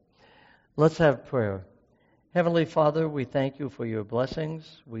Let's have prayer. Heavenly Father, we thank you for your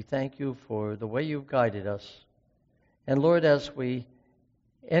blessings. We thank you for the way you've guided us. And Lord, as we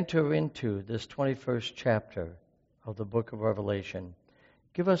enter into this 21st chapter of the book of Revelation,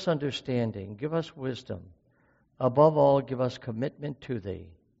 give us understanding, give us wisdom. Above all, give us commitment to thee.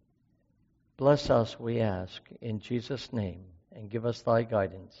 Bless us, we ask, in Jesus' name, and give us thy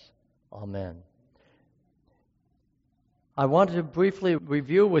guidance. Amen. I wanted to briefly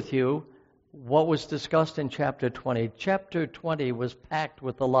review with you what was discussed in chapter 20. Chapter 20 was packed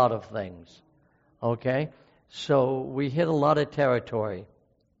with a lot of things. Okay? So we hit a lot of territory.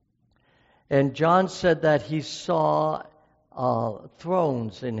 And John said that he saw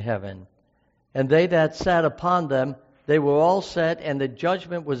thrones in heaven. And they that sat upon them, they were all set, and the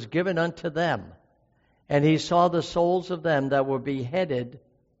judgment was given unto them. And he saw the souls of them that were beheaded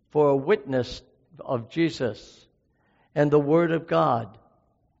for a witness of Jesus and the word of God,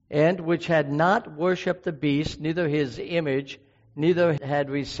 and which had not worshipped the beast, neither his image, neither had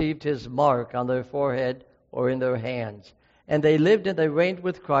received his mark on their forehead or in their hands. And they lived and they reigned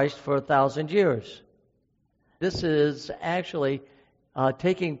with Christ for 1,000 years. This is actually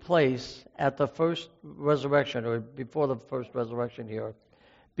taking place at the first resurrection, or before the first resurrection here,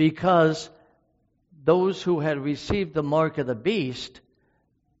 because those who had received the mark of the beast,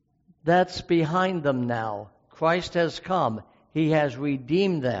 that's behind them now. Christ has come. He has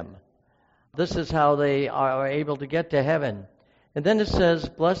redeemed them. This is how they are able to get to heaven. And then it says,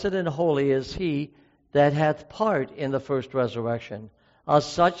 blessed and holy is he that hath part in the first resurrection. Of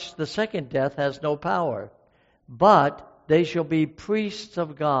such the second death has no power. But they shall be priests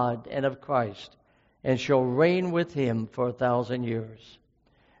of God and of Christ, and shall reign with him for 1,000 years.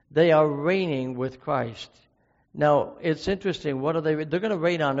 They are reigning with Christ. Now, it's interesting. What are they? They're going to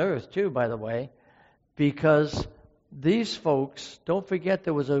reign on earth too, by the way, because these folks, don't forget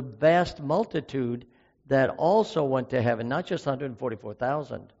there was a vast multitude that also went to heaven, not just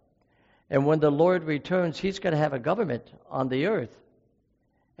 144,000. And when the Lord returns, he's going to have a government on the earth.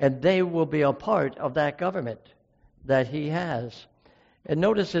 And they will be a part of that government that he has. And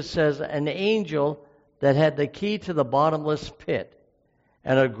notice it says, an angel that had the key to the bottomless pit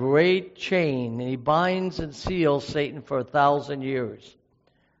and a great chain, and he binds and seals Satan for 1,000 years,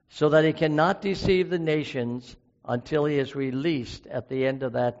 so that he cannot deceive the nations until he is released at the end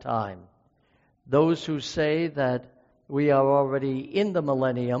of that time. Those who say that we are already in the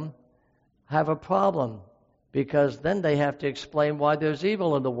millennium have a problem, because then they have to explain why there's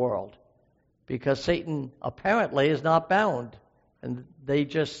evil in the world, because Satan apparently is not bound, and they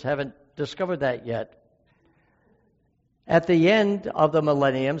just haven't discovered that yet. At the end of the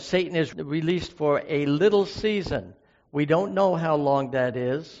millennium, Satan is released for a little season. We don't know how long that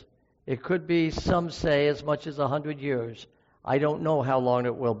is. It could be, some say, as much as 100 years. I don't know how long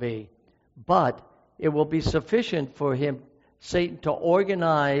it will be. But it will be sufficient for him, Satan, to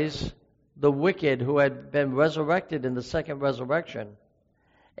organize the wicked who had been resurrected in the second resurrection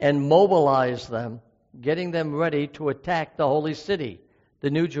and mobilize them, getting them ready to attack the holy city, the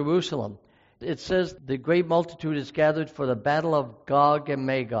New Jerusalem. It says the great multitude is gathered for the battle of Gog and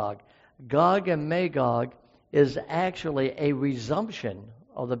Magog. Gog and Magog is actually a resumption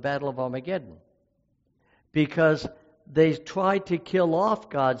of the Battle of Armageddon, because they tried to kill off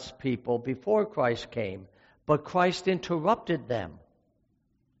God's people before Christ came, but Christ interrupted them.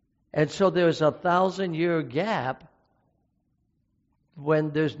 And so there's a 1,000-year gap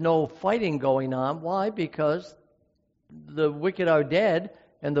when there's no fighting going on. Why? Because the wicked are dead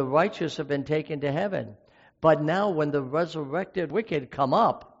and the righteous have been taken to heaven. But now when the resurrected wicked come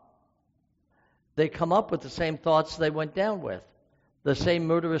up, they come up with the same thoughts they went down with, the same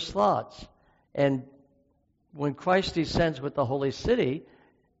murderous thoughts. And when Christ descends with the holy city,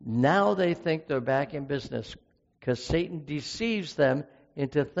 now they think they're back in business, because Satan deceives them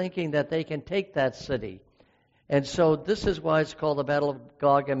into thinking that they can take that city. And so this is why it's called the Battle of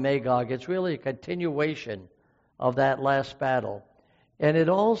Gog and Magog. It's really a continuation of that last battle. And it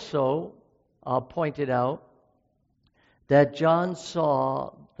also pointed out that John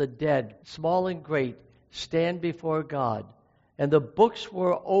saw the dead, small and great, stand before God. And the books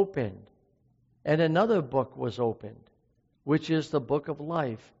were opened. And another book was opened, which is the book of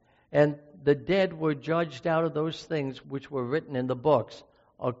life. And the dead were judged out of those things which were written in the books,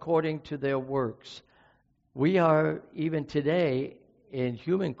 according to their works. We are, even today, in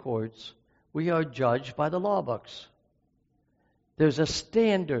human courts, we are judged by the law books. There's a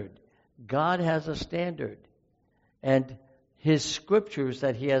standard. God has a standard. And his scriptures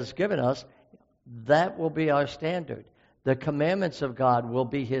that he has given us, that will be our standard. The commandments of God will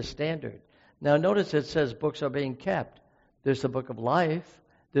be his standard. Now notice it says books are being kept. There's the book of life.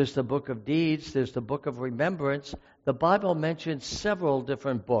 There's the book of deeds. There's the book of remembrance. The Bible mentions several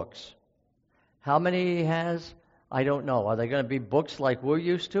different books. How many he has? I don't know. Are they going to be books like we're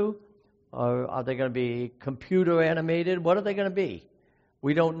used to? Or are they going to be computer animated? What are they going to be?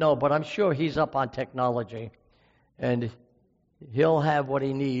 We don't know, but I'm sure he's up on technology. And he'll have what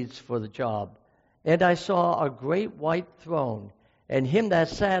he needs for the job. And I saw a great white throne, and him that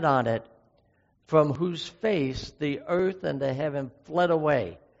sat on it, from whose face the earth and the heaven fled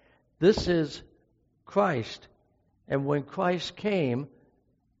away. This is Christ. And when Christ came,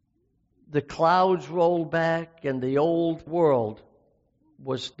 the clouds rolled back, and the old world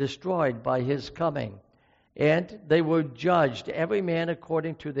was destroyed by his coming. And they were judged, every man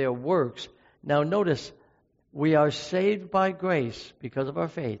according to their works. Now notice, we are saved by grace because of our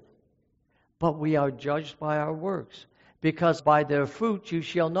faith, but we are judged by our works, because by their fruit you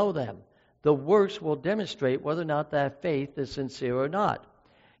shall know them. The works will demonstrate whether or not that faith is sincere or not.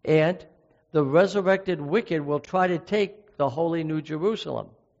 And the resurrected wicked will try to take the holy New Jerusalem,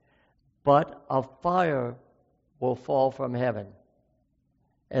 but a fire will fall from heaven.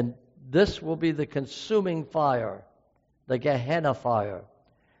 And this will be the consuming fire, the Gehenna fire.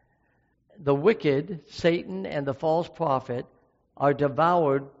 The wicked, Satan and the false prophet, are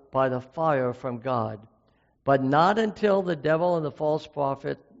devoured by the fire from God, but not until the devil and the false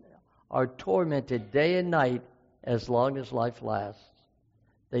prophet are tormented day and night as long as life lasts.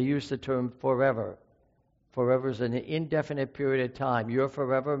 They use the term forever. Forever is an indefinite period of time. Your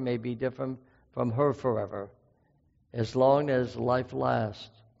forever may be different from her forever, as long as life lasts.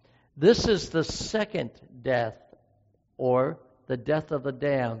 This is the second death, or the death of the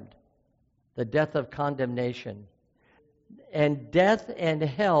damned, the death of condemnation. And death and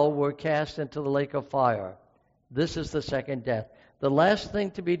hell were cast into the lake of fire. This is the second death. The last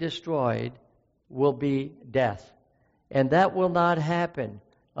thing to be destroyed will be death. And that will not happen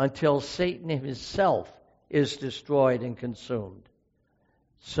until Satan himself is destroyed and consumed.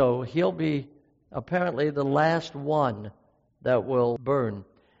 So he'll be apparently the last one that will burn.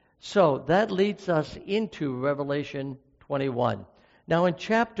 So that leads us into Revelation 21. Now in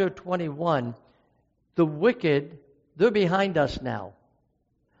chapter 21, the wicked, they're behind us now.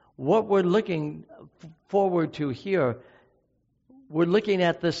 What we're looking forward to here, we're looking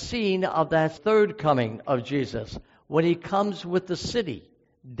at the scene of that third coming of Jesus, when he comes with the city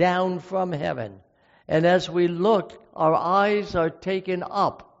down from heaven. And as we look, our eyes are taken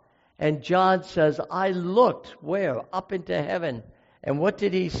up. And John says, I looked, where? Up into heaven. And what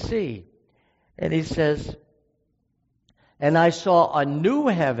did he see? And he says, and I saw a new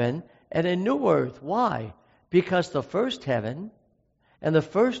heaven and a new earth. Why? Because the first heaven and the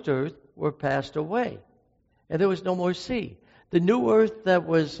first earth were passed away, and there was no more sea. The new earth that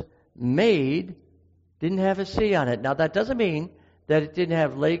was made didn't have a sea on it. Now, that doesn't mean that it didn't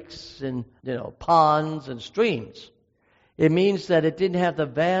have lakes and, ponds and streams. It means that it didn't have the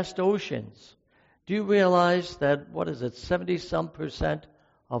vast oceans. Do you realize that, 70-some%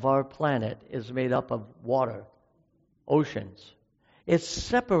 of our planet is made up of water, oceans? It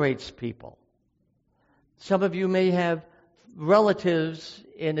separates people. Some of you may have relatives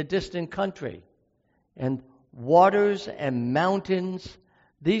in a distant country, and waters and mountains,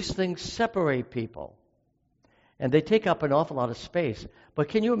 these things separate people. And they take up an awful lot of space. But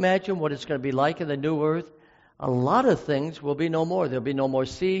can you imagine what it's going to be like in the new earth? A lot of things will be no more. There'll be no more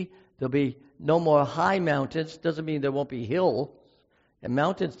sea. There'll be no more high mountains. Doesn't mean there won't be hills and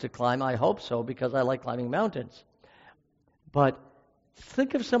mountains to climb. I hope so, because I like climbing mountains. But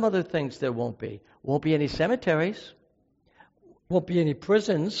think of some other things there won't be. Won't be any cemeteries. Won't be any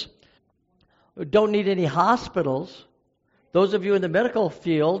prisons. Don't need any hospitals. Those of you in the medical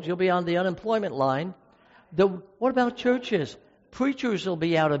field, you'll be on the unemployment line. What about churches? Preachers will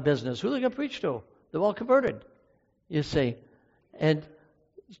be out of business. Who are they going to preach to? They're all converted, you see. And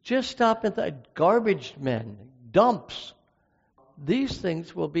just stop at the garbage men, dumps. These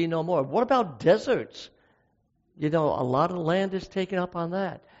things will be no more. What about deserts? A lot of land is taken up on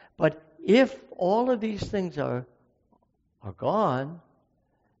that. But if all of these things are gone,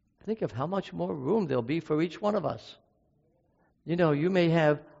 think of how much more room there'll be for each one of us. You may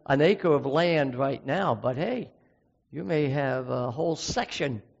have an acre of land right now, but hey, you may have a whole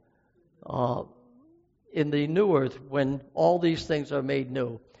section in the new earth when all these things are made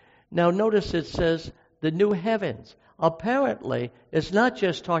new. Now notice it says the new heavens. Apparently, it's not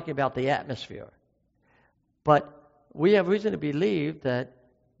just talking about the atmosphere, but we have reason to believe that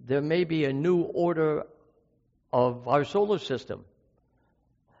there may be a new order of our solar system.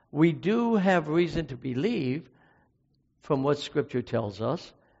 We do have reason to believe, from what Scripture tells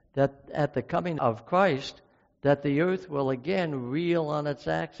us, that at the coming of Christ, that the earth will again reel on its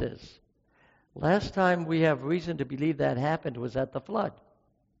axis. Last time we have reason to believe that happened was at the flood.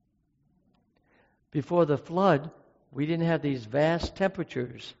 Before the flood, we didn't have these vast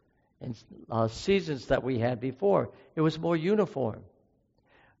temperatures and seasons that we had before. It was more uniform.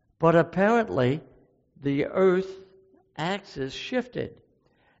 But apparently, the earth axis shifted.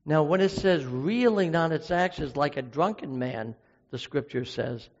 Now, when it says reeling on its axis like a drunken man, the scripture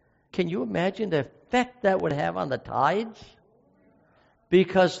says, can you imagine the effect that would have on the tides?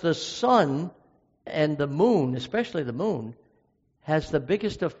 Because the sun and the moon, especially the moon, has the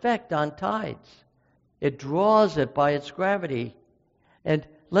biggest effect on tides. It draws it by its gravity. And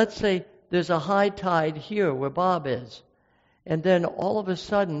let's say there's a high tide here where Bob is. And then all of a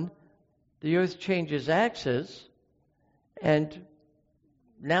sudden, the earth changes axis, and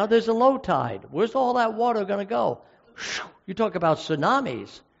now there's a low tide. Where's all that water going to go? You talk about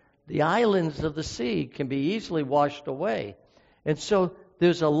tsunamis. The islands of the sea can be easily washed away. And so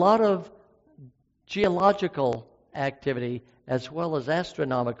there's a lot of geological activity as well as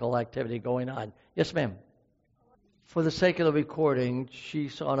astronomical activity going on. Yes, ma'am. For the sake of the recording, she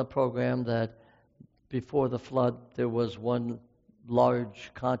saw on a program that before the flood there was one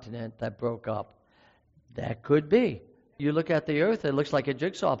large continent that broke up. That could be. You look at the earth, it looks like a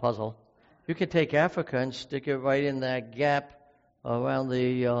jigsaw puzzle. You can take Africa and stick it right in that gap around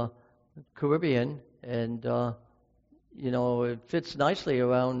the Caribbean, and it fits nicely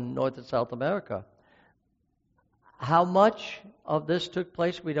around North and South America. How much of this took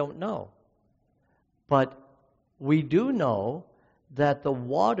place, we don't know. But we do know that the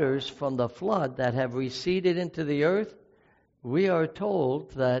waters from the flood that have receded into the earth, we are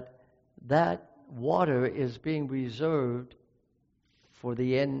told that that water is being reserved for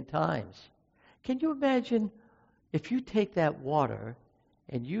the end times. Can you imagine if you take that water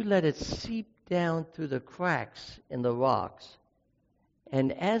and you let it seep down through the cracks in the rocks,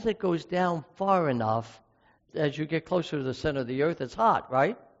 and as it goes down far enough, as you get closer to the center of the earth, it's hot,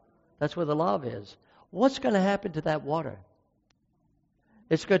 right? That's where the lava is. What's going to happen to that water?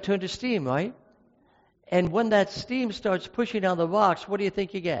 It's going to turn to steam, right? And when that steam starts pushing on the rocks, what do you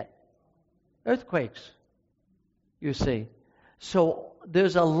think you get? Earthquakes, you see. So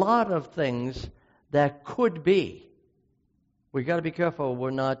there's a lot of things that could be. We've got to be careful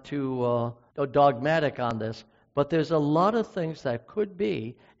we're not too dogmatic on this, but there's a lot of things that could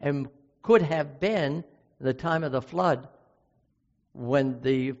be and could have been in the time of the flood when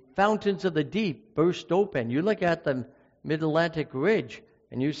the fountains of the deep burst open. You look at the Mid-Atlantic Ridge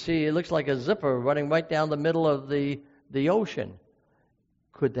and you see it looks like a zipper running right down the middle of the ocean.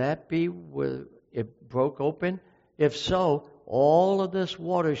 Could that be where it broke open? If so, all of this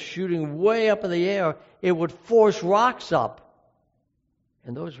water shooting way up in the air, it would force rocks up.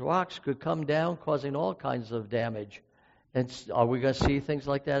 And those rocks could come down, causing all kinds of damage. And are we going to see things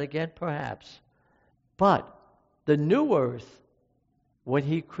like that again? Perhaps. But the new earth, when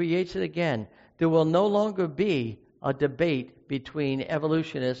he creates it again, there will no longer be a debate between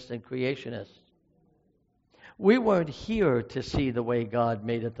evolutionists and creationists. We weren't here to see the way God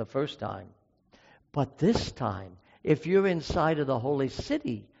made it the first time. But this time, if you're inside of the holy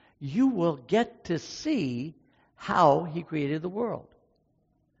city, you will get to see how he created the world.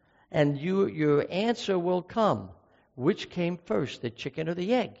 And your answer will come. Which came first, the chicken or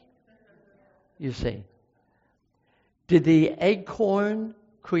the egg? You see. Did the acorn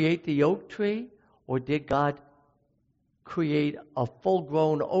create the oak tree, or did God create a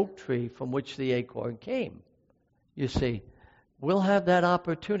full-grown oak tree from which the acorn came? You see, we'll have that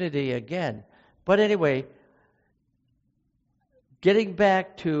opportunity again. But anyway, getting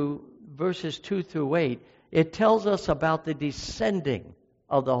back to verses 2 through 8, it tells us about the descending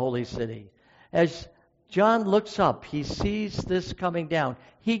of the holy city. As John looks up, he sees this coming down.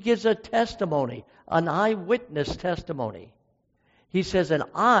 He gives a testimony, an eyewitness testimony. He says, and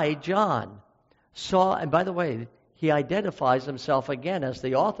I, John, saw, and by the way, he identifies himself again as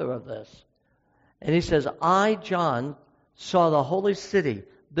the author of this. And he says, I, John, saw the holy city,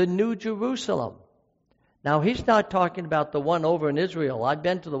 the new Jerusalem. Now, he's not talking about the one over in Israel. I've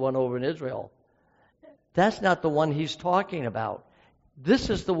been to the one over in Israel. That's not the one he's talking about. This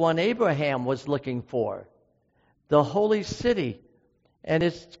is the one Abraham was looking for, the holy city. And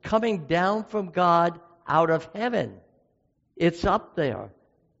it's coming down from God out of heaven. It's up there.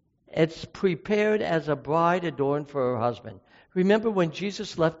 It's prepared as a bride adorned for her husband. Remember when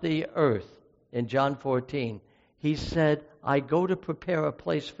Jesus left the earth in John 14, he said, I go to prepare a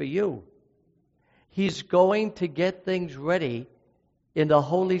place for you. He's going to get things ready in the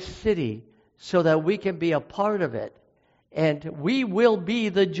holy city so that we can be a part of it. And we will be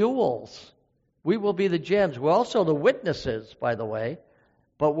the jewels. We will be the gems. We're also the witnesses, by the way,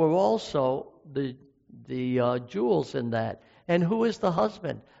 but we're also the jewels in that. And who is the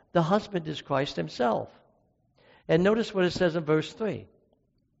husband? The husband is Christ himself. And notice what it says in verse 3.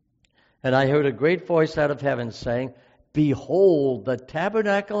 And I heard a great voice out of heaven saying, Behold, the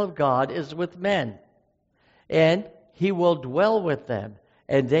tabernacle of God is with men, and he will dwell with them,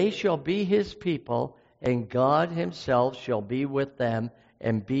 and they shall be his people, and God himself shall be with them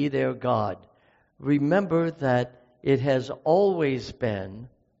and be their God. Remember that it has always been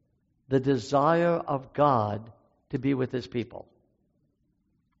the desire of God to be with his people.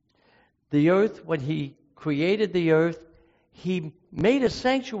 The earth, when he created the earth, he made a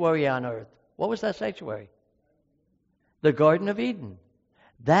sanctuary on earth. What was that sanctuary? The Garden of Eden.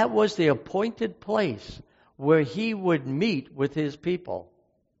 That was the appointed place where he would meet with his people.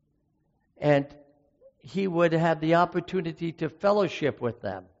 And he would have the opportunity to fellowship with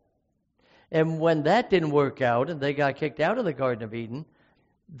them. And when that didn't work out and they got kicked out of the Garden of Eden,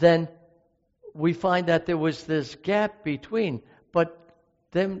 then we find that there was this gap between. But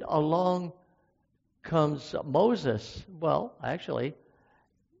then along comes Moses. Well, actually,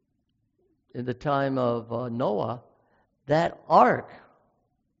 in the time of Noah, that ark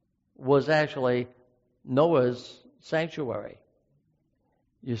was actually Noah's sanctuary.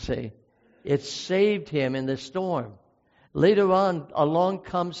 You see, it saved him in the storm. Later on, along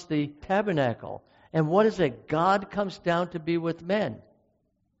comes the tabernacle. And what is it? God comes down to be with men.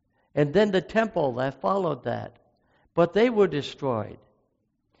 And then the temple that followed that. But they were destroyed.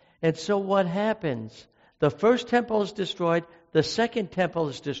 And so what happens? The first temple is destroyed. The second temple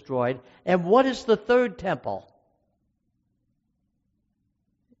is destroyed. And what is the third temple?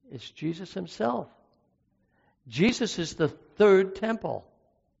 It's Jesus himself. Jesus is the third temple.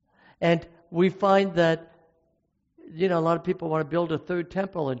 And we find that, a lot of people want to build a third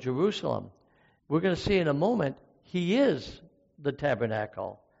temple in Jerusalem. We're going to see in a moment, he is the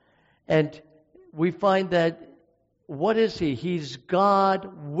tabernacle. And we find that, what is he? He's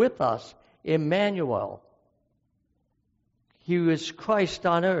God with us, Emmanuel. He is Christ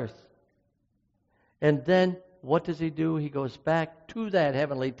on earth. And then, what does he do? He goes back to that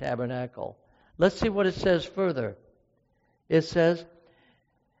heavenly tabernacle. Let's see what it says further. It says,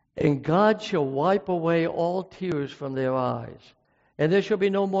 And God shall wipe away all tears from their eyes. And there shall be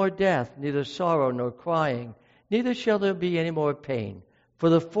no more death, neither sorrow nor crying, neither shall there be any more pain. For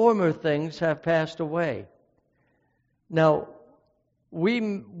the former things have passed away. Now, we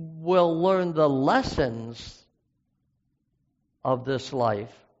will learn the lessons of this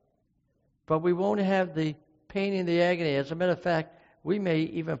life, but we won't have the pain and the agony. As a matter of fact, we may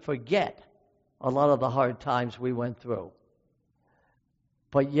even forget a lot of the hard times we went through.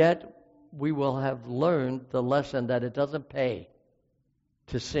 But yet, we will have learned the lesson that it doesn't pay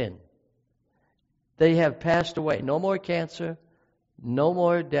to sin. They have passed away. No more cancer, no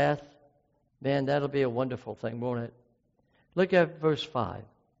more death. Man, that'll be a wonderful thing, won't it? Look at verse 5.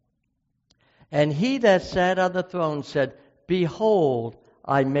 And he that sat on the throne said, Behold,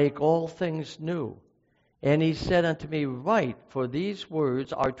 I make all things new. And he said unto me, Write, for these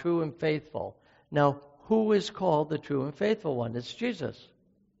words are true and faithful. Now, who is called the true and faithful one? It's Jesus.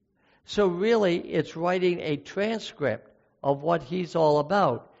 So really, it's writing a transcript of what he's all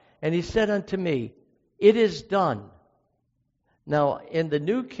about. And he said unto me, It is done. Now, in the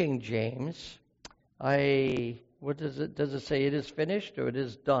New King James, what does it say? It is finished or it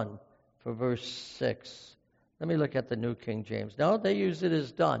is done for verse 6? Let me look at the New King James. No, they use it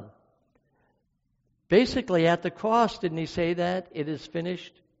as done. Basically, at the cross, didn't he say that? It is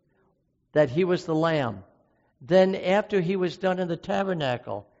finished? That he was the Lamb. Then after he was done in the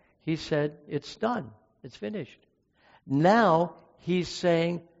tabernacle, he said, it's done. It's finished. Now, he's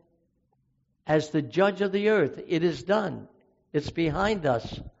saying, as the judge of the earth, it is done. It's behind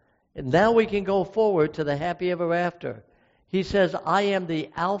us. And now we can go forward to the happy ever after. He says, I am the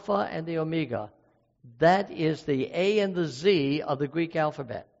Alpha and the Omega. That is the A and the Z of the Greek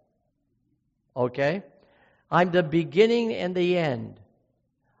alphabet. Okay? I'm the beginning and the end.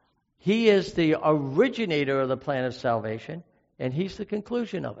 He is the originator of the plan of salvation, and he's the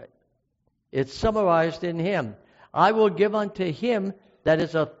conclusion of it. It's summarized in him. I will give unto him that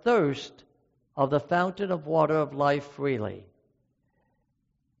is athirst of the fountain of water of life freely.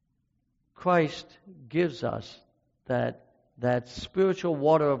 Christ gives us that spiritual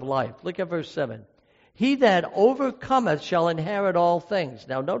water of life. Look at verse 7. He that overcometh shall inherit all things.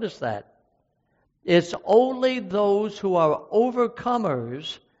 Now notice that. It's only those who are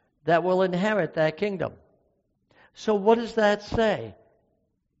overcomers that will inherit that kingdom. So what does that say?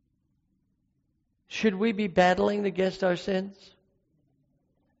 Should we be battling against our sins?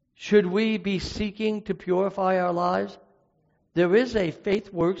 Should we be seeking to purify our lives? There is a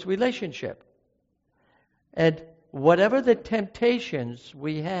faith-works relationship. And whatever the temptations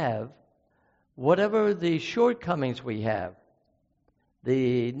we have, whatever the shortcomings we have,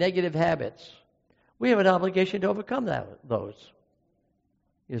 the negative habits, we have an obligation to overcome those.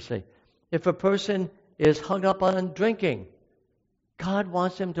 You see, if a person is hung up on drinking, God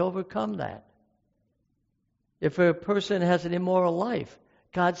wants him to overcome that. If a person has an immoral life,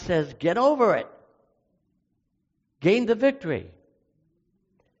 God says, get over it. Gain the victory.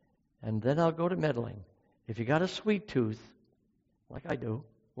 And then I'll go to meddling. If you got a sweet tooth, like I do,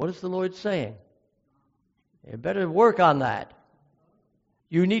 what is the Lord saying? You better work on that.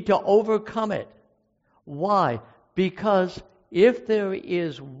 You need to overcome it. Why? Because if there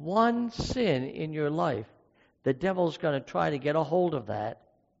is one sin in your life, the devil's going to try to get a hold of that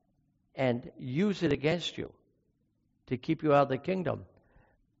and use it against you to keep you out of the kingdom.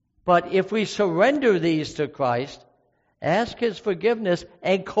 But if we surrender these to Christ, ask His forgiveness,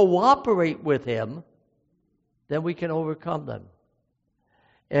 and cooperate with Him, then we can overcome them.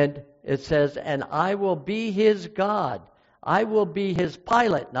 And it says, and I will be His God. I will be His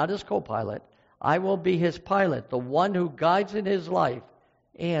pilot, not His co-pilot. I will be His pilot, the one who guides in His life,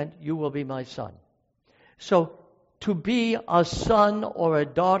 and you will be my son. So, to be a son or a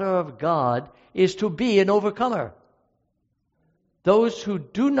daughter of God is to be an overcomer. Those who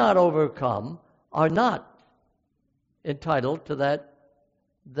do not overcome are not entitled to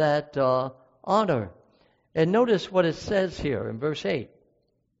that honor. And notice what it says here in verse 8.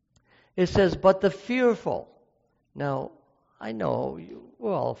 It says, but the fearful. Now, I know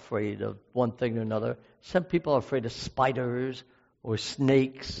we're all afraid of one thing or another. Some people are afraid of spiders or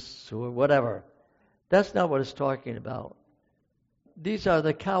snakes or whatever. That's not what it's talking about. These are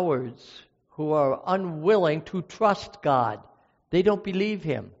the cowards who are unwilling to trust God. They don't believe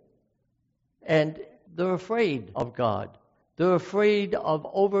Him. And they're afraid of God. They're afraid of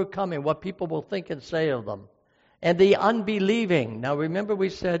overcoming what people will think and say of them. And the unbelieving. Now remember we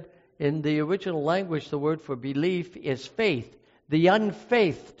said in the original language the word for belief is faith. The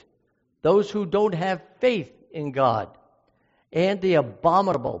unfaithed. Those who don't have faith in God. And the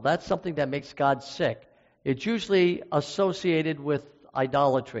abominable. That's something that makes God sick. It's usually associated with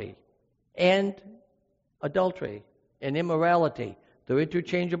idolatry and adultery and immorality. They're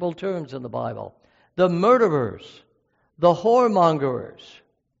interchangeable terms in the Bible. The murderers, the whoremongers.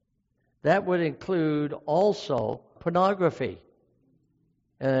 That would include also pornography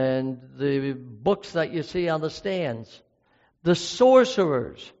and the books that you see on the stands. The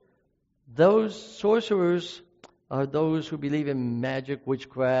sorcerers. Those sorcerers are those who believe in magic,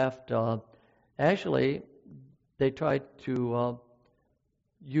 witchcraft. Actually, they try to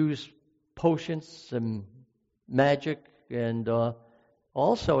use potions and magic, and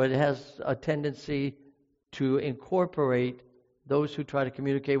also it has a tendency to incorporate those who try to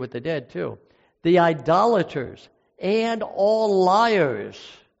communicate with the dead too. The idolaters and all liars.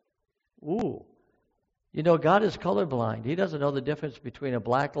 Ooh. You know, God is colorblind. He doesn't know the difference between a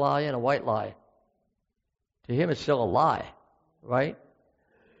black lie and a white lie. To Him, it's still a lie, right?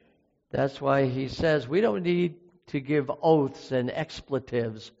 That's why He says we don't need to give oaths and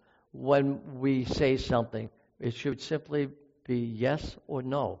expletives when we say something. It should simply be yes or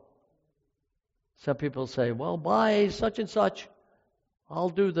no. Some people say, well, by such and such, I'll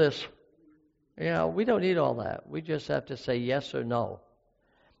do this. You know, we don't need all that. We just have to say yes or no.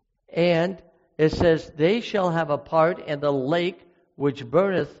 And it says, they shall have a part in the lake which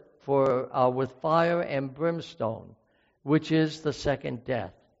burneth with fire and brimstone, which is the second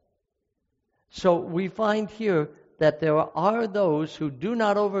death. So we find here that there are those who do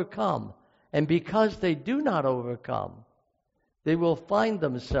not overcome, and because they do not overcome, they will find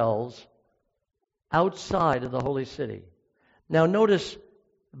themselves outside of the holy city. Now notice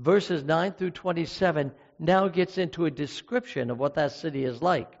verses 9 through 27 now gets into a description of what that city is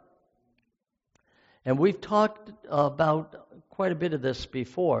like. And we've talked about quite a bit of this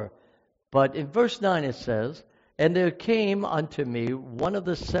before, but in verse 9 it says, and there came unto me one of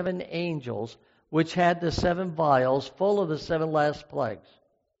the 7 angels which had the 7 vials full of the 7 last plagues.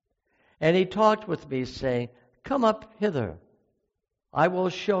 And he talked with me, saying, come up hither. I will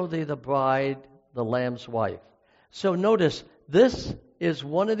show thee the bride, the Lamb's wife. So notice, this is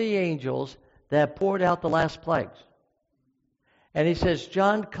one of the angels that poured out the last plagues. And he says,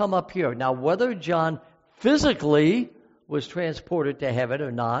 John, come up here. Now, whether John physically was transported to heaven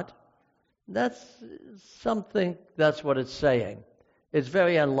or not, that's what it's saying. It's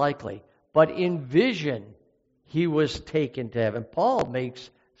very unlikely. But in vision, he was taken to heaven. Paul makes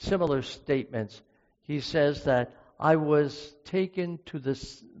similar statements. He says that I was taken to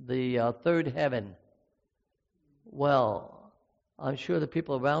the third heaven. Well, I'm sure the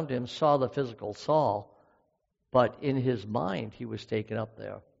people around him saw the physical Saul, but in his mind he was taken up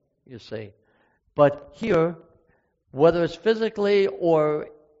there, you see. But here, whether it's physically or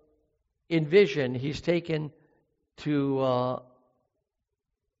in vision, he's taken to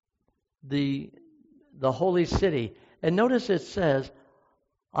the holy city. And notice it says,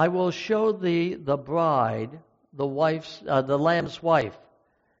 I will show thee the bride, the Lamb's wife.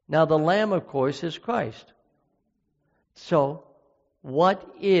 Now the Lamb, of course, is Christ. So,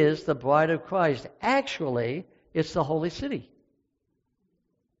 what is the bride of Christ? Actually, it's the holy city.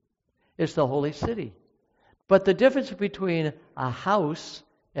 It's the holy city. But the difference between a house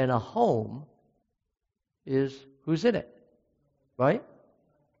and a home is who's in it, right?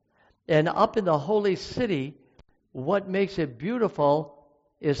 And up in the holy city, what makes it beautiful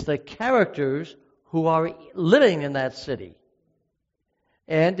is the characters who are living in that city.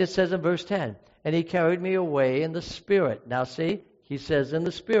 And it says in verse 10, and he carried me away in the Spirit. Now see, he says in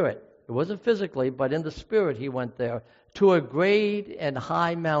the Spirit. It wasn't physically, but in the Spirit he went there, to a great and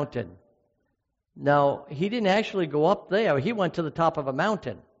high mountain. Now, he didn't actually go up there. He went to the top of a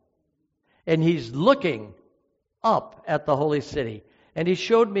mountain. And he's looking up at the holy city. And he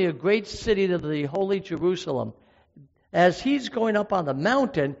showed me a great city, to the holy Jerusalem. As he's going up on the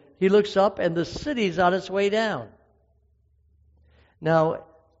mountain, he looks up and the city's on its way down. Now,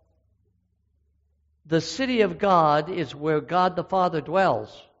 the city of God is where God the Father dwells.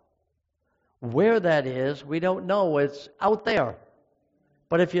 Where that is, we don't know. It's out there.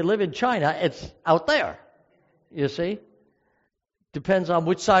 But if you live in China, it's out there. You see? Depends on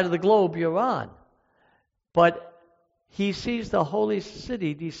which side of the globe you're on. But he sees the holy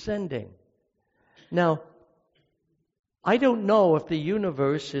city descending. Now, I don't know if the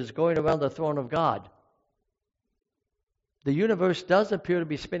universe is going around the throne of God. The universe does appear to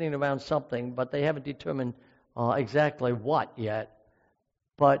be spinning around something, but they haven't determined exactly what yet.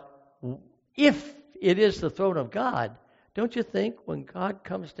 But if it is the throne of God, don't you think when God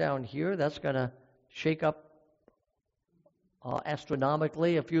comes down here, that's going to shake up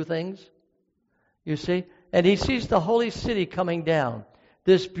astronomically a few things? You see? And he sees the holy city coming down,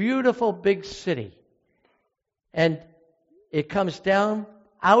 this beautiful big city. And it comes down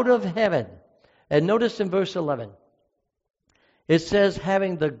out of heaven. And notice in verse 11, it says,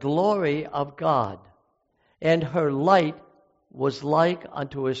 having the glory of God, and her light was like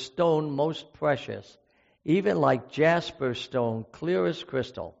unto a stone most precious, even like jasper stone, clear as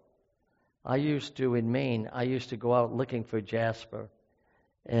crystal. In Maine, I used to go out looking for jasper.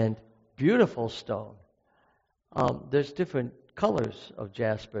 And beautiful stone. There's different colors of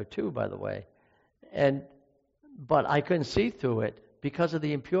jasper too, by the way. But I couldn't see through it because of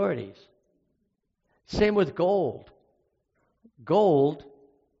the impurities. Same with gold. Gold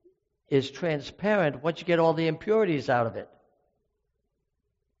is transparent once you get all the impurities out of it.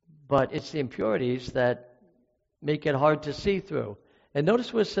 But it's the impurities that make it hard to see through. And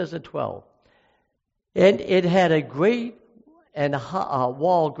notice what it says in 12. And it had a great and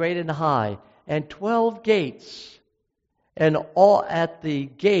wall, great and high, and 12 gates, and all at the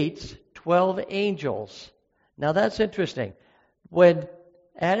gates 12 angels. Now that's interesting. When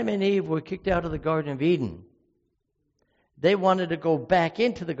Adam and Eve were kicked out of the Garden of Eden, they wanted to go back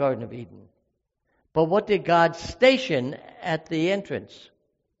into the Garden of Eden. But what did God station at the entrance?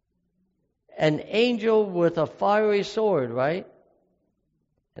 An angel with a fiery sword, right?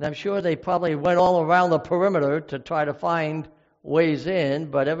 And I'm sure they probably went all around the perimeter to try to find ways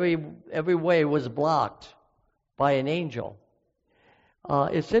in, but every way was blocked by an angel.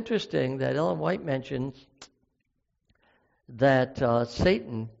 It's interesting that Ellen White mentions that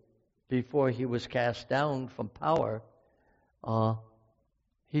Satan, before he was cast down from power,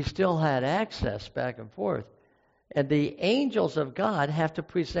 he still had access back and forth. And the angels of God have to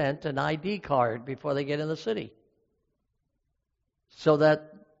present an ID card before they get in the city, so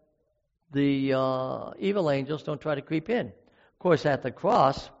that the evil angels don't try to creep in. Of course, at the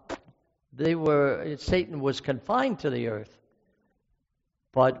cross, Satan was confined to the earth.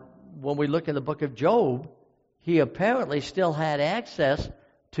 But when we look in the book of Job, he apparently still had access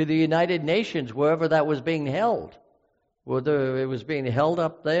to the United Nations, wherever that was being held. Whether it was being held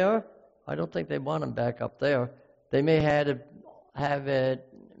up there, I don't think they want him back up there. They may have had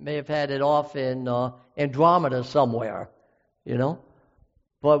it off in Andromeda somewhere, you know.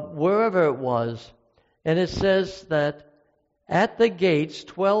 But wherever it was, and it says that at the gates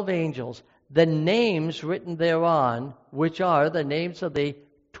 12 angels, the names written thereon, which are the names of the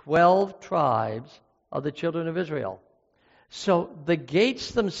 12 tribes of the children of Israel. So the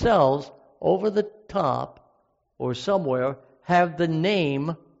gates themselves, over the top, or somewhere have the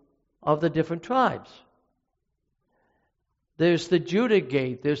name of the different tribes. There's the Judah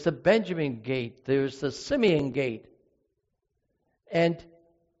gate, there's the Benjamin gate, there's the Simeon gate. And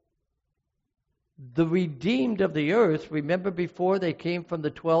the redeemed of the earth, remember before they came from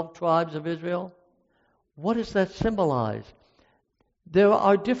the 12 tribes of Israel? What does that symbolize? There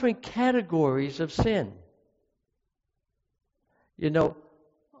are different categories of sin.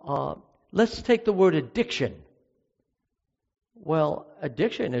 Let's take the word addiction. Well,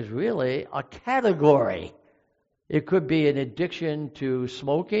 addiction is really a category. It could be an addiction to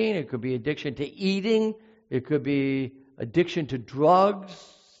smoking. It could be addiction to eating. It could be addiction to drugs,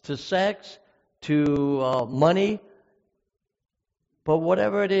 to sex, to money. But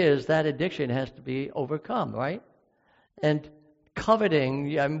whatever it is, that addiction has to be overcome, right? And coveting,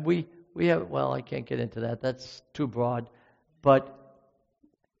 we have, well, I can't get into that. That's too broad. But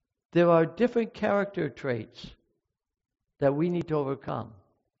there are different character traits that we need to overcome.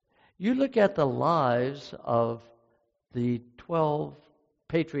 You look at the lives of the 12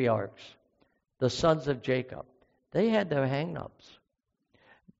 patriarchs, the sons of Jacob. They had their hang-ups.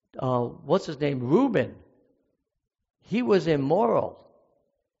 What's his name? Reuben. He was immoral.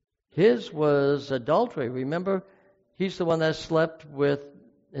 His was adultery. Remember, he's the one that slept with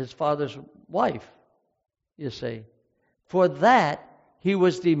his father's wife, you see. For that, he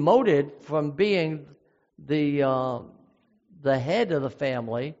was demoted from being the head of the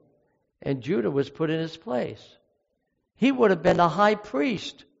family, and Judah was put in his place. He would have been the high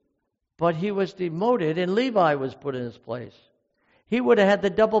priest, but he was demoted, and Levi was put in his place. He would have had the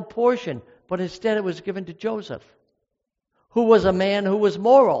double portion, but instead it was given to Joseph, who was a man who was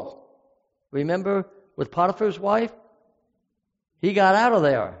moral. Remember, with Potiphar's wife? He got out of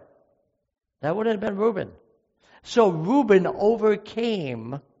there. That would have been Reuben. So Reuben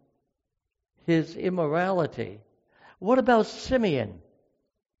overcame his immorality. What about Simeon?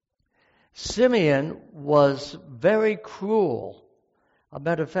 Simeon was very cruel. A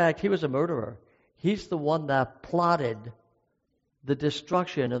matter of fact, he was a murderer. He's the one that plotted the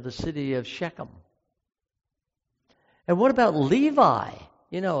destruction of the city of Shechem. And what about Levi?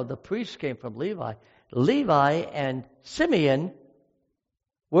 The priests came from Levi. Levi and Simeon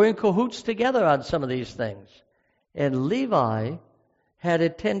were in cahoots together on some of these things. And Levi had a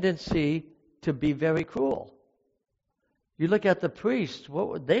tendency to be very cruel. You look at the priests,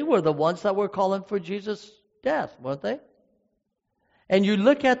 they were the ones that were calling for Jesus' death, weren't they? And you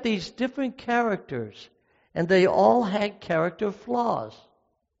look at these different characters, and they all had character flaws.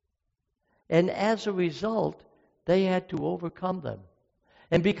 And as a result, they had to overcome them.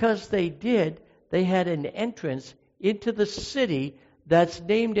 And because they did, they had an entrance into the city that's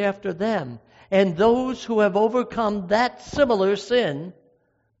named after them. And those who have overcome that similar sin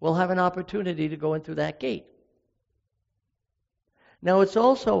will have an opportunity to go in through that gate. Now, it's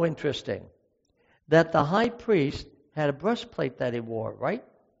also interesting that the high priest had a breastplate that he wore, right?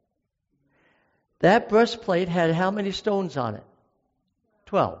 That breastplate had how many stones on it?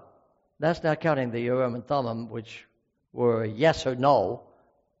 12. That's not counting the Urim and Thummim, which were yes or no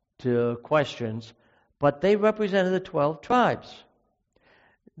to questions, but they represented the 12 tribes.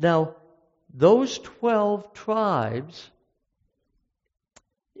 Now, those 12 tribes,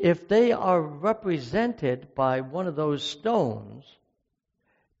 if they are represented by one of those stones,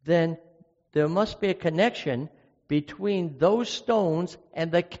 then there must be a connection between those stones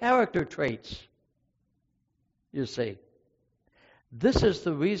and the character traits. You see, this is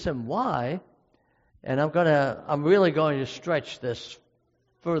the reason why, and I'm really going to stretch this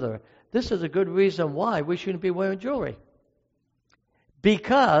further. This is a good reason why we shouldn't be wearing jewelry.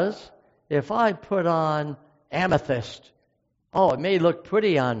 Because if I put on amethyst, it may look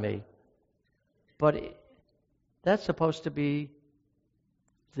pretty on me, but that's supposed to be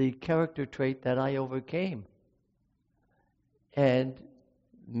the character trait that I overcame. And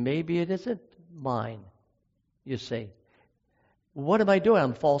maybe it isn't mine, you see. What am I doing?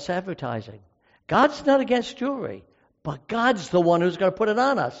 I'm false advertising. God's not against jewelry, but God's the one who's going to put it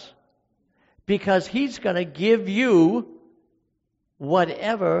on us. Because He's going to give you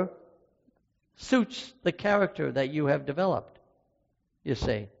whatever suits the character that you have developed, you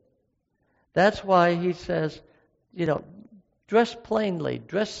see. That's why He says, dress plainly,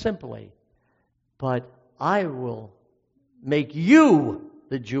 dress simply, but I will make you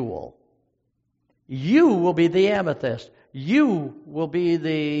the jewel. You will be the amethyst. You will be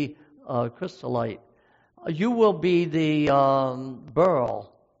the chrysolite. You will be the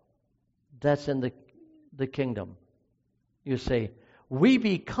beryl that's in the kingdom. You see, we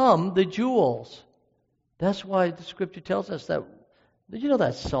become the jewels. That's why the Scripture tells us that. Did you know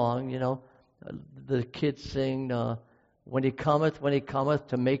that song? the kids sing, when he cometh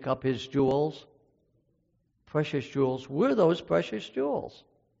to make up his jewels. Precious jewels. We're those precious jewels.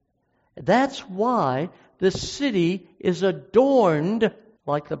 That's why the city is adorned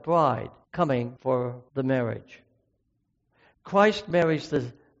like the bride coming for the marriage. Christ marries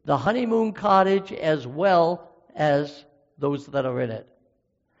the honeymoon cottage as well as those that are in it.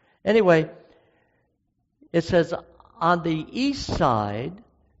 Anyway, it says on the east side,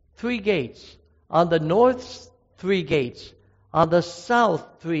 3 gates. On the north, 3 gates. On the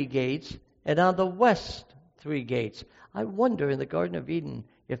south, 3 gates. And on the west, 3 gates. I wonder in the Garden of Eden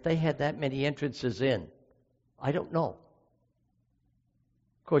if they had that many entrances in. I don't know.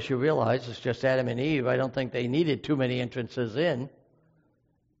 Of course, you realize it's just Adam and Eve. I don't think they needed too many entrances in.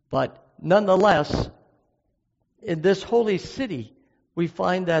 But nonetheless, in this holy city, we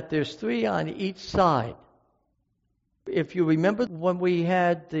find that there's 3 on each side. If you remember when we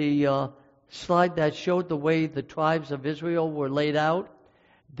had the slide that showed the way the tribes of Israel were laid out,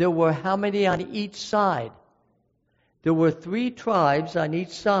 there were how many on each side? There were 3 tribes on each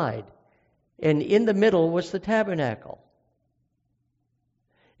side, and in the middle was the tabernacle.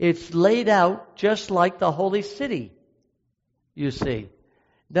 It's laid out just like the holy city, you see.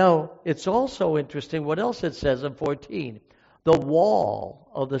 Now, it's also interesting what else it says in 14. The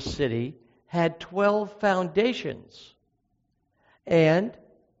wall of the city had 12 foundations, and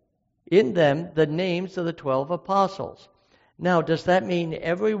in them the names of the 12 apostles. Now, does that mean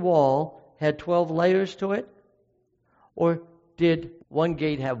every wall had 12 layers to it? Or did one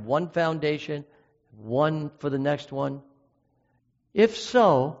gate have one foundation, one for the next one? If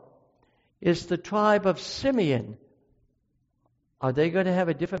so, is the tribe of Simeon, are they going to have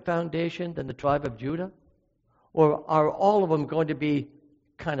a different foundation than the tribe of Judah? Or are all of them going to be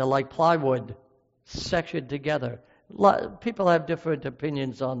kind of like plywood, sectioned together? People have different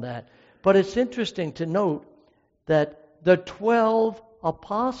opinions on that. But it's interesting to note that the 12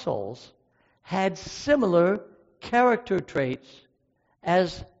 apostles had similar character traits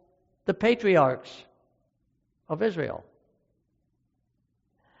as the patriarchs of Israel.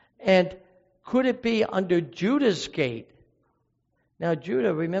 And could it be under Judah's gate? Now,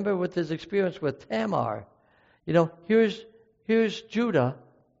 Judah, remember with his experience with Tamar, here's Judah.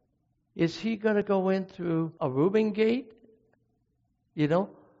 Is he going to go in through a Reuben gate? The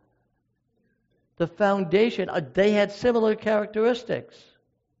foundation, they had similar characteristics.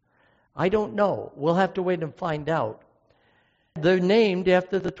 I don't know. We'll have to wait and find out. They're named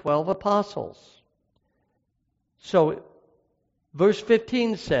after the 12 apostles. So, verse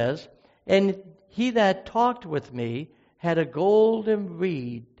 15 says, and he that talked with me had a golden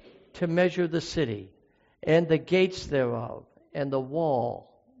reed to measure the city, and the gates thereof, and the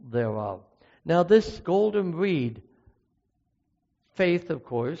wall thereof. Now this golden reed, faith, of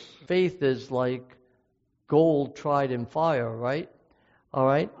course, faith is like gold tried in fire, right? All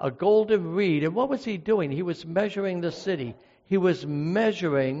right, a golden reed. And what was he doing? He was measuring the city. He was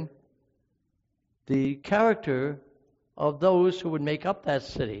measuring the character of those who would make up that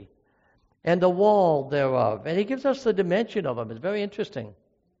city, and the wall thereof. And he gives us the dimension of them. It's very interesting.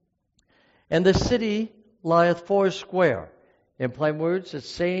 And the city lieth 4 square. In plain words, the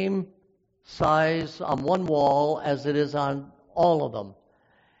same size on one wall as it is on all of them.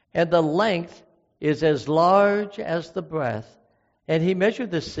 And the length is as large as the breadth. And he measured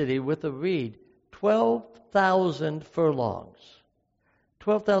the city with a reed, 12,000 furlongs.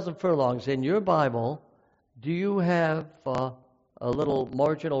 12,000 furlongs. In your Bible, do you have a little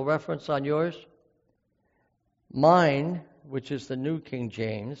marginal reference on yours? Mine, which is the New King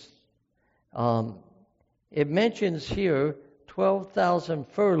James, it mentions here 12,000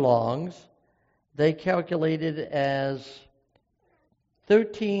 furlongs. They calculated as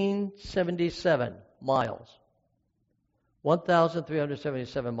 1,377 miles.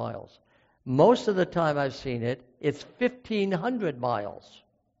 1,377 miles. Most of the time I've seen it, it's 1,500 miles.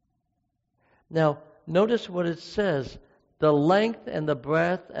 Now, notice what it says. The length and the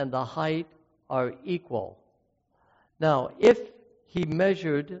breadth and the height are equal. Now, if he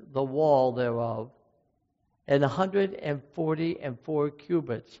measured the wall thereof, and 144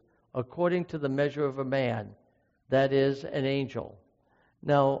 cubits, according to the measure of a man, that is an angel.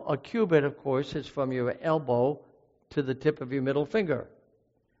 Now, a cubit, of course, is from your elbow to the tip of your middle finger.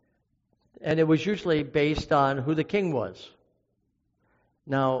 And it was usually based on who the king was.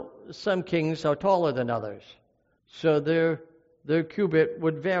 Now, some kings are taller than others, so their cubit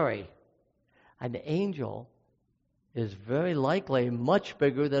would vary. An angel is very likely much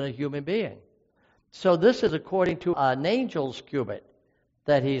bigger than a human being. So this is according to an angel's cubit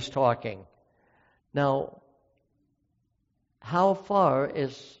that he's talking. Now, how far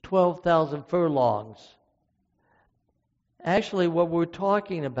is 12,000 furlongs? Actually, what we're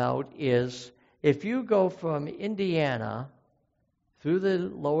talking about is if you go from Indiana through the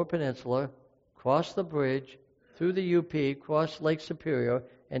Lower Peninsula, cross the bridge, through the UP, cross Lake Superior,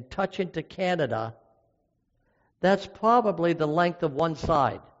 and touch into Canada, that's probably the length of one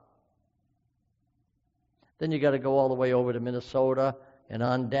side. Then you got to go all the way over to Minnesota and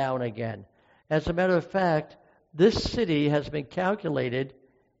on down again. As a matter of fact, this city has been calculated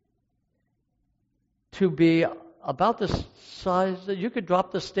to be about the size that you could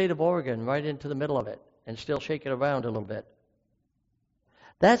drop the state of Oregon right into the middle of it and still shake it around a little bit.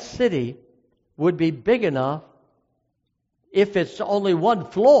 That city would be big enough, if it's only one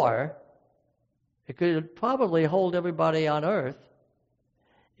floor, it could probably hold everybody on earth.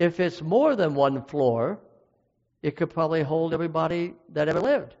 If it's more than one floor, it could probably hold everybody that ever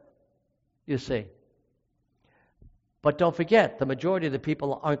lived, you see. But don't forget, the majority of the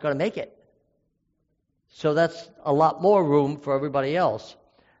people aren't going to make it. So that's a lot more room for everybody else.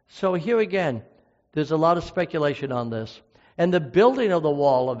 So here again, there's a lot of speculation on this. And the building of the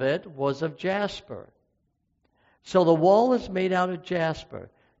wall of it was of jasper. So the wall is made out of jasper.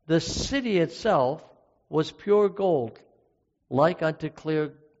 The city itself was pure gold, like unto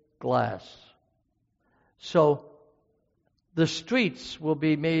clear glass. So the streets will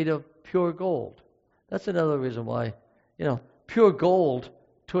be made of pure gold. That's another reason why, pure gold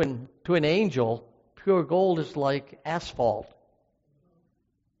to an angel, pure gold is like asphalt.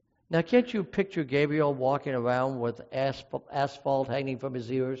 Now, can't you picture Gabriel walking around with asphalt hanging from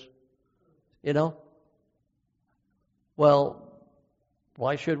his ears? Well,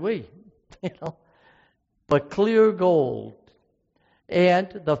 why should we? But clear gold.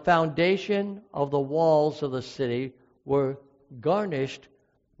 And the foundation of the walls of the city were garnished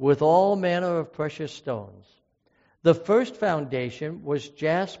with all manner of precious stones. The first foundation was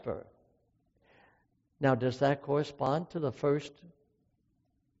jasper. Now, does that correspond to the first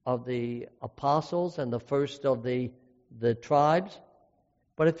of the apostles and the first of the tribes?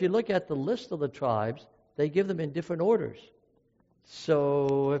 But if you look at the list of the tribes, they give them in different orders.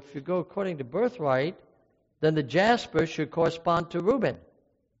 So if you go according to birthright, then the jasper should correspond to Reuben.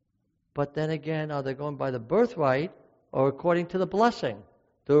 But then again, are they going by the birthright or according to the blessing?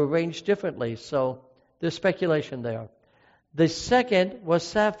 They're arranged differently, so there's speculation there. The second was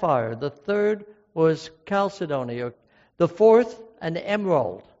sapphire. The third was chalcedony. The fourth, an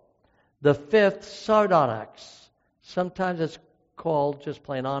emerald. The fifth, sardonyx. Sometimes it's called just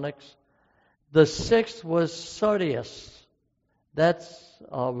plain onyx. The sixth was sardius. That's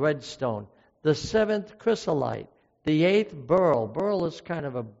red stone. The seventh, chrysolite. The eighth, beryl. Beryl is kind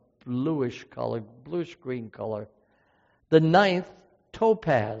of a bluish color, bluish-green color. The ninth,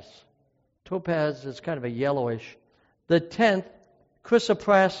 topaz. Topaz is kind of a yellowish. The 10th,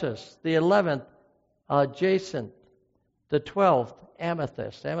 chrysoprasus. The 11th, jacinth. The 12th,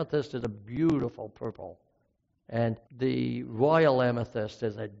 amethyst. Amethyst is a beautiful purple. And the royal amethyst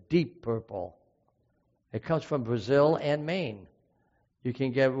is a deep purple. It comes from Brazil and Maine. You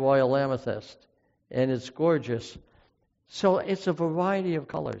can get royal amethyst. And it's gorgeous. So it's a variety of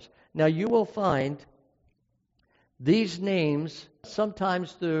colors. Now you will find these names,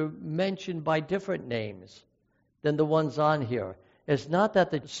 sometimes they're mentioned by different names than the ones on here. It's not that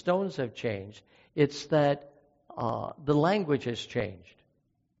the stones have changed. It's that the language has changed.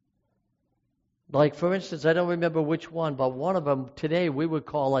 Like, for instance, I don't remember which one, but one of them today we would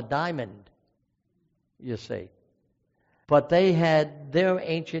call a diamond, you see. But they had their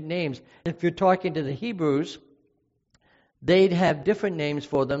ancient names. If you're talking to the Hebrews, they'd have different names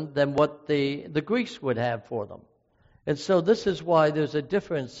for them than what the Greeks would have for them. And so this is why there's a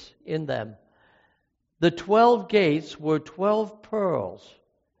difference in them. The 12 gates were 12 pearls.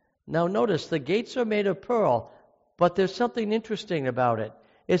 Now notice, the gates are made of pearl, but there's something interesting about it.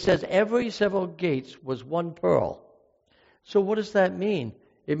 It says every several gates was one pearl. So what does that mean?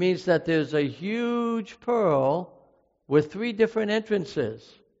 It means that there's a huge pearl with 3 different entrances.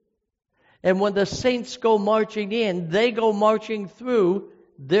 And when the saints go marching in, they go marching through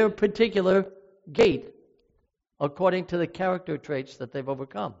their particular gate, according to the character traits that they've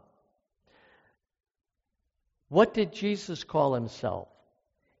overcome. What did Jesus call himself?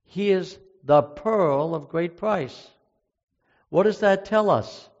 He is the pearl of great price. What does that tell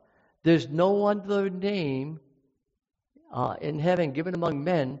us? There's no other name in heaven given among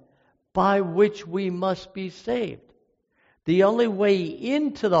men by which we must be saved. The only way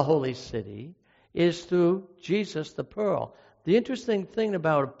into the holy city is through Jesus the pearl. The interesting thing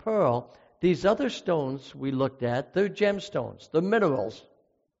about a pearl, these other stones we looked at, they're gemstones, they're minerals.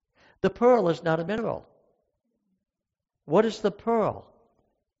 The pearl is not a mineral. What is the pearl?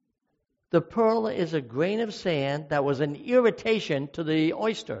 The pearl is a grain of sand that was an irritation to the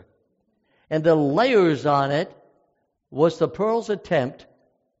oyster. And the layers on it was the pearl's attempt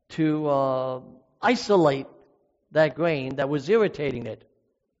to isolate that grain that was irritating it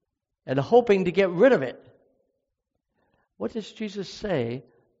and hoping to get rid of it. What does Jesus say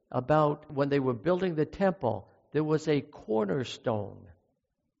about when they were building the temple? There was a cornerstone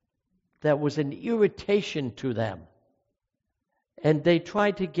that was an irritation to them. And they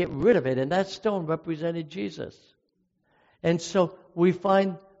tried to get rid of it, and that stone represented Jesus. And so we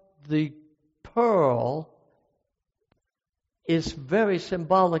find the pearl is very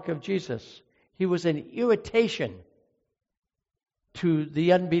symbolic of Jesus. He was an irritation to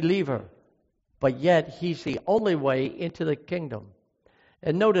the unbeliever, but yet he's the only way into the kingdom.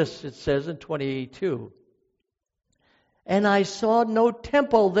 And notice it says in 22, and I saw no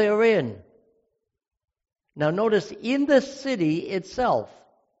temple therein. Now notice, in the city itself,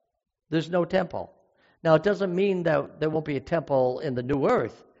 there's no temple. Now it doesn't mean that there won't be a temple in the new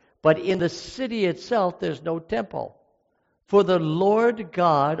earth, but in the city itself, there's no temple. For the Lord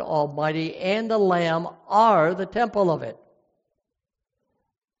God Almighty and the Lamb are the temple of it.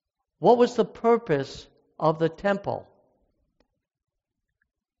 What was the purpose of the temple?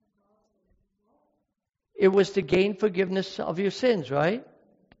 It was to gain forgiveness of your sins, right?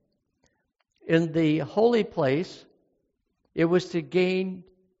 In the holy place, it was to gain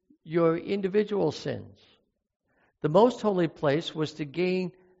your individual sins. The most holy place was to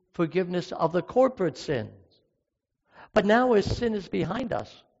gain forgiveness of the corporate sins. But now as sin is behind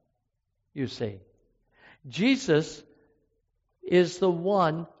us, you see, Jesus is the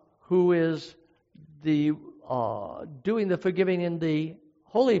one who is the doing the forgiving in the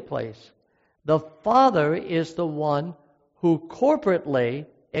holy place. The Father is the one who corporately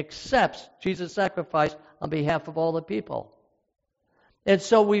accepts Jesus' sacrifice on behalf of all the people. And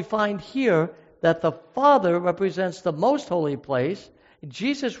so we find here that the Father represents the most holy place,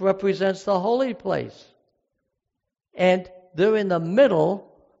 Jesus represents the holy place. And they're in the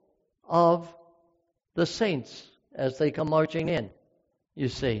middle of the saints as they come marching in, you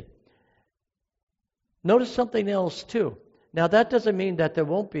see. Notice something else too. Now that doesn't mean that there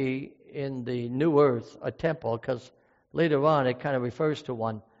won't be in the new earth a temple, because later on it kind of refers to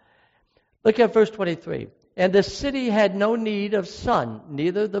one. Look at verse 23. And the city had no need of sun,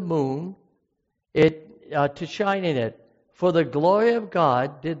 neither the moon, to shine in it, for the glory of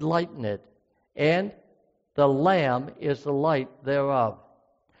God did lighten it, and the Lamb is the light thereof.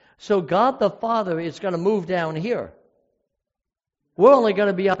 So God the Father is going to move down here. We're only going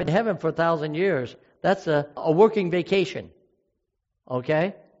to be up in heaven for 1,000 years. That's a working vacation.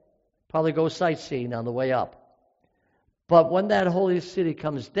 Okay? Probably go sightseeing on the way up. But when that holy city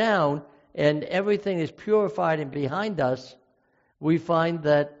comes down and everything is purified and behind us, we find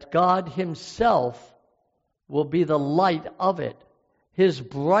that God Himself will be the light of it. His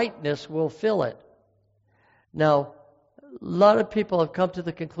brightness will fill it. Now, a lot of people have come to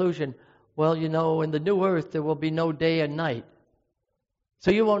the conclusion, well, you know, in the new earth there will be no day and night.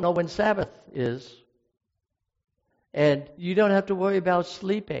 So you won't know when Sabbath is. And you don't have to worry about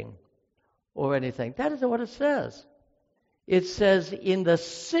sleeping or anything. That isn't what it says. It says in the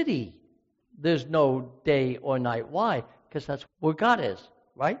city there's no day or night. Why? Because that's where God is,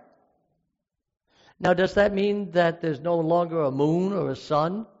 right? Now, does that mean that there's no longer a moon or a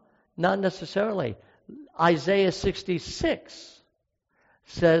sun? Not necessarily. Isaiah 66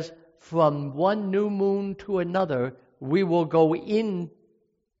 says, from one new moon to another, we will go in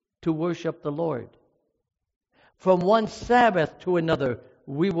to worship the Lord. From one Sabbath to another,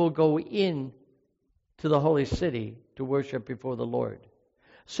 we will go in to the holy city to worship before the Lord.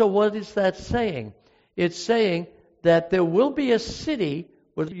 So what is that saying? It's saying that there will be a city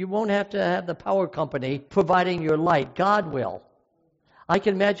where you won't have to have the power company providing your light. God will. I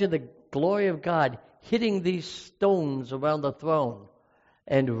can imagine the glory of God hitting these stones around the throne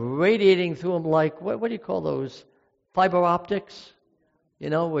and radiating through them like, what do you call those? Fiber optics? You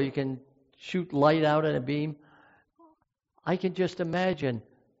know, where you can shoot light out in a beam. I can just imagine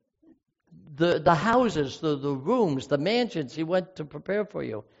the houses, the rooms, the mansions He went to prepare for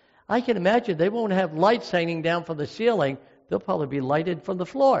you. I can imagine they won't have lights hanging down from the ceiling. They'll probably be lighted from the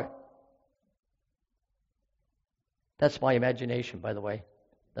floor. That's my imagination, by the way.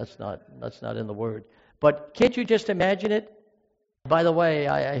 That's not in the Word. But can't you just imagine it? By the way,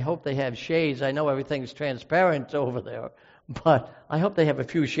 I hope they have shades. I know everything's transparent over there, but I hope they have a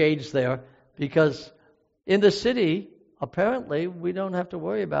few shades there, because in the city, apparently, we don't have to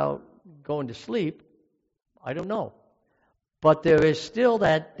worry about going to sleep. I don't know. But there is still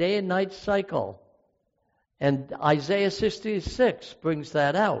that day and night cycle. And Isaiah 66 brings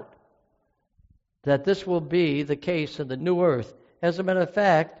that out, that this will be the case in the new earth. As a matter of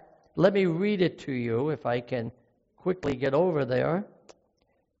fact, let me read it to you if I can quickly get over there.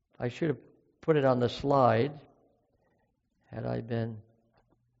 I should have put it on the slide had I been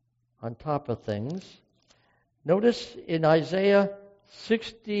on top of things. Notice in Isaiah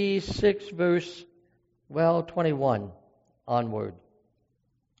 66 verse, 21 onward.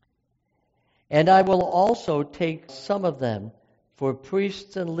 And I will also take some of them for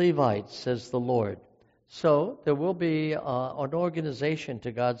priests and Levites, says the Lord. So there will be an organization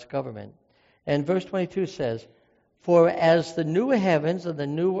to God's government. And verse 22 says, for as the new heavens and the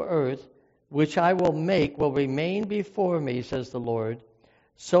new earth, which I will make, will remain before me, says the Lord,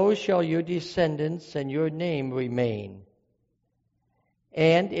 so shall your descendants and your name remain.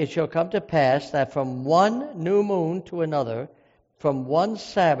 And it shall come to pass that from one new moon to another, from one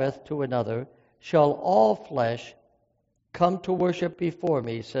Sabbath to another, shall all flesh come to worship before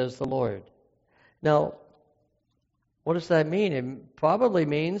me, says the Lord. Now, what does that mean? It probably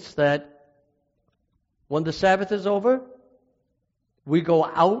means that when the Sabbath is over, we go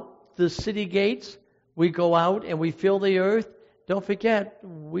out the city gates, we go out and we fill the earth. Don't forget,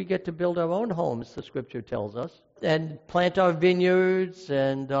 we get to build our own homes, the Scripture tells us, and plant our vineyards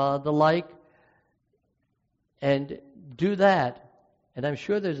and the like, and do that. And I'm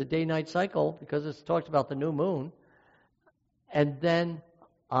sure there's a day-night cycle because it's talked about the new moon. And then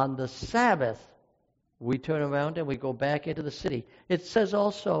on the Sabbath, we turn around and we go back into the city. It says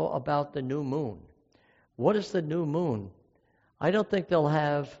also about the new moon. What is the new moon? I don't think they'll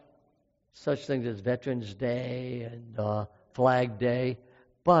have such things as Veterans Day and Flag Day,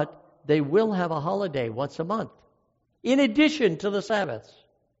 but they will have a holiday once a month, in addition to the Sabbaths.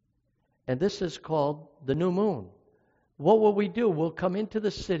 And this is called the new moon. What will we do? We'll come into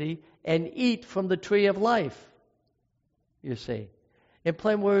the city and eat from the tree of life, you see. In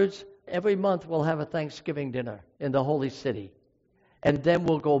plain words, every month we'll have a Thanksgiving dinner in the holy city. And then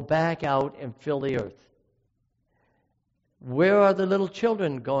we'll go back out and fill the earth. Where are the little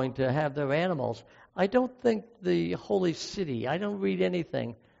children going to have their animals? I don't think the holy city, I don't read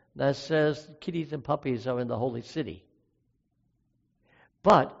anything that says kitties and puppies are in the holy city.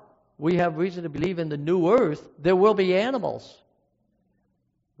 But we have reason to believe in the new earth there will be animals.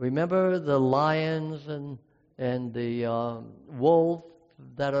 Remember the lions and the wolf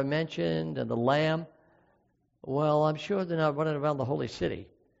that are mentioned and the lamb? Well, I'm sure they're not running around the holy city.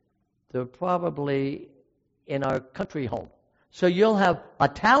 They're probably in our country home. So you'll have a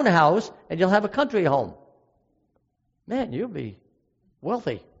townhouse and you'll have a country home. Man, you'll be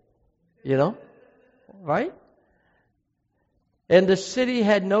wealthy, right? And the city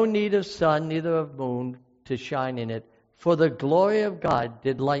had no need of sun, neither of moon to shine in it, for the glory of God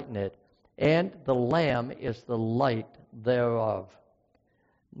did lighten it, and the Lamb is the light thereof.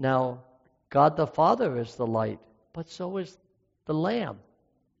 Now, God the Father is the light, but so is the Lamb.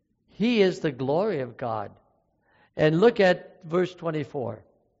 He is the glory of God. And look at verse 24.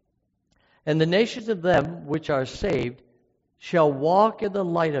 And the nations of them which are saved shall walk in the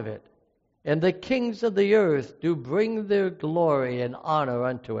light of it, and the kings of the earth do bring their glory and honor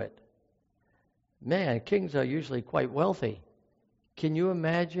unto it. Man, kings are usually quite wealthy. Can you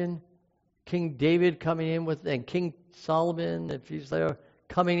imagine King David coming in with, and King Solomon, if he's there,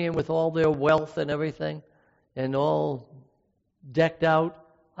 coming in with all their wealth and everything, and all decked out?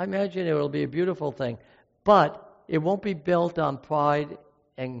 I imagine it will be a beautiful thing. But it won't be built on pride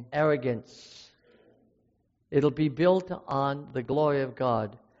and arrogance. It'll be built on the glory of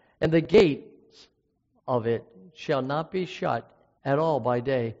God. And the gates of it shall not be shut at all by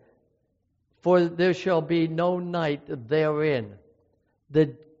day, for there shall be no night therein.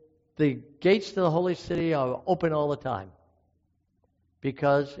 The gates to the holy city are open all the time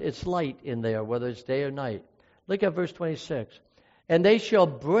because it's light in there, whether it's day or night. Look at verse 26. And they shall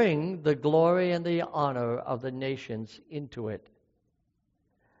bring the glory and the honor of the nations into it.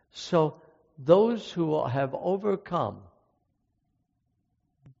 So those who have overcome,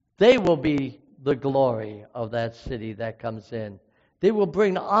 they will be the glory of that city that comes in. They will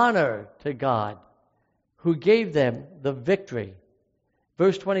bring honor to God, who gave them the victory.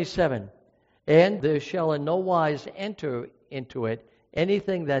 Verse 27, and there shall in no wise enter into it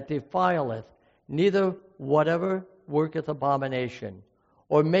anything that defileth, neither whatever worketh abomination,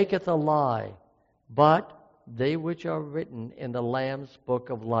 or maketh a lie, but they which are written in the Lamb's book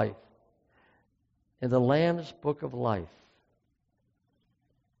of life. In the Lamb's book of life.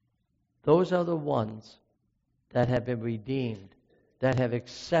 Those are the ones that have been redeemed, that have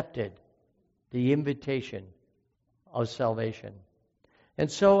accepted the invitation of salvation.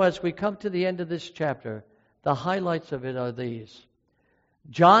 And so as we come to the end of this chapter, the highlights of it are these.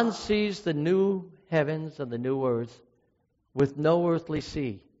 John sees the new heavens and the new earth with no earthly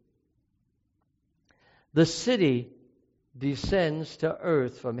sea. The city descends to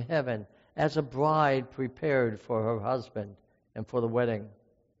earth from heaven as a bride prepared for her husband and for the wedding.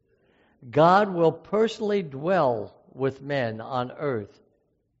 God will personally dwell with men on earth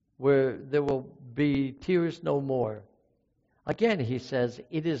where there will be tears no more. Again, he says,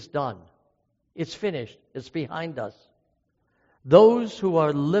 it is done. It's finished. It's behind us. Those who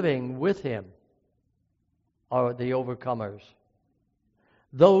are living with him are the overcomers.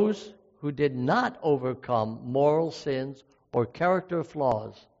 Those who did not overcome moral sins or character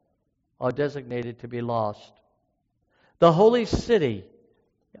flaws are designated to be lost. The holy city,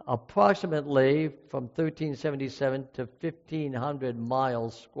 approximately from 1377 to 1,500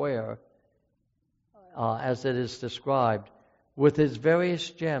 miles square, as it is described, with its various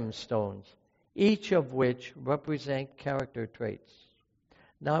gemstones, each of which represent character traits.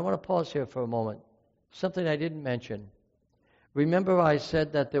 Now I want to pause here for a moment. Something I didn't mention. Remember I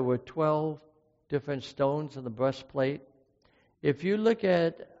said that there were 12 different stones in the breastplate? If you look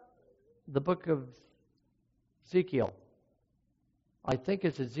at the book of Ezekiel, I think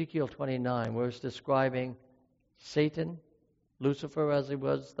it's Ezekiel 29, where it's describing Satan, Lucifer as he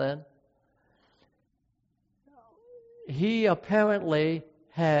was then. He apparently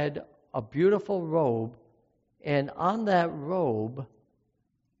had a beautiful robe, and on that robe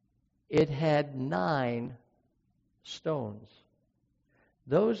it had 9 stones.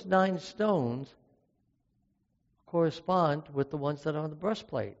 Those 9 stones correspond with the ones that are on the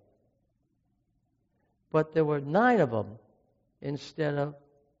breastplate. But there were 9 of them instead of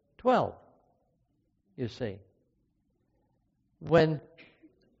 12, you see. When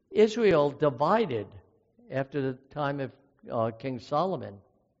Israel divided after the time of King Solomon,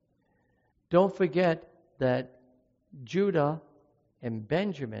 don't forget that Judah and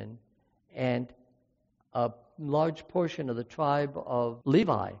Benjamin and a large portion of the tribe of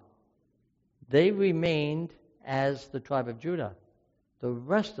Levi, they remained as the tribe of Judah. The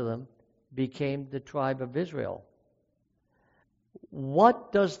rest of them became the tribe of Israel.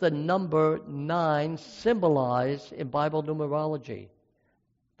 What does the number 9 symbolize in Bible numerology?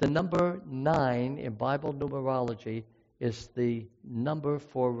 The number 9 in Bible numerology is the number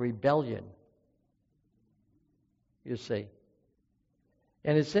for rebellion. You see.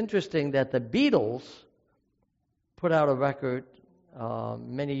 And it's interesting that the Beatles put out a record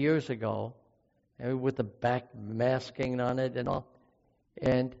many years ago, and with the back masking on it and all,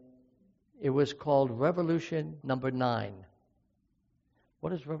 and it was called Revolution Number 9.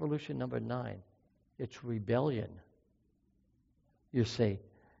 What is Revolution Number 9? It's rebellion, you see.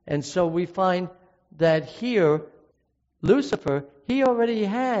 And so we find that here, Lucifer, he already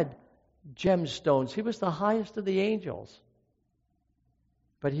had gemstones. He was the highest of the angels.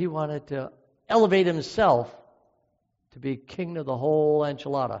 But he wanted to elevate himself to be king of the whole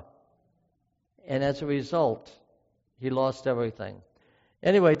enchilada. And as a result, he lost everything.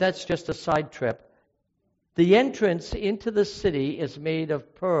 Anyway, that's just a side trip. The entrance into the city is made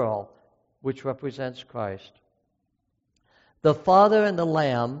of pearl, which represents Christ. The Father and the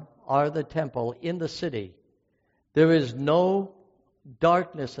Lamb are the temple in the city. There is no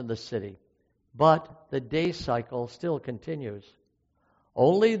darkness in the city, but the day cycle still continues.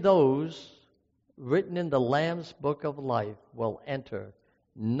 Only those written in the Lamb's book of life will enter.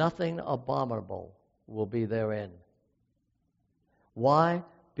 Nothing abominable will be therein. Why?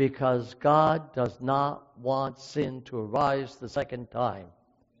 Because God does not want sin to arise the second time.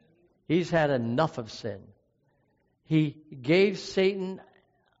 He's had enough of sin. He gave Satan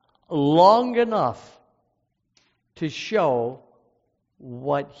long enough to show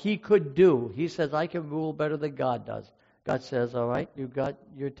what he could do. He says, I can rule better than God does. God says, all right, you got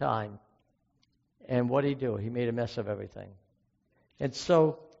your time. And what did he do? He made a mess of everything. And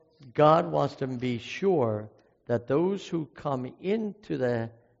so God wants to be sure that those who come into the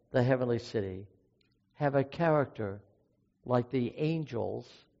heavenly city have a character like the angels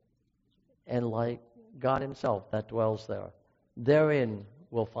and like God himself that dwells there. Therein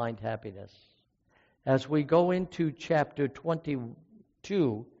we'll find happiness. As we go into chapter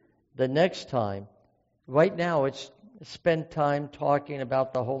 22, the next time, right now it's spend time talking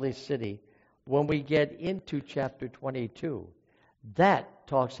about the holy city. When we get into chapter 22, that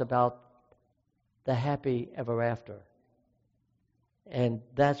talks about the happy ever after. And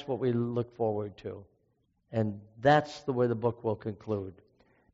that's what we look forward to. And that's the way the book will conclude.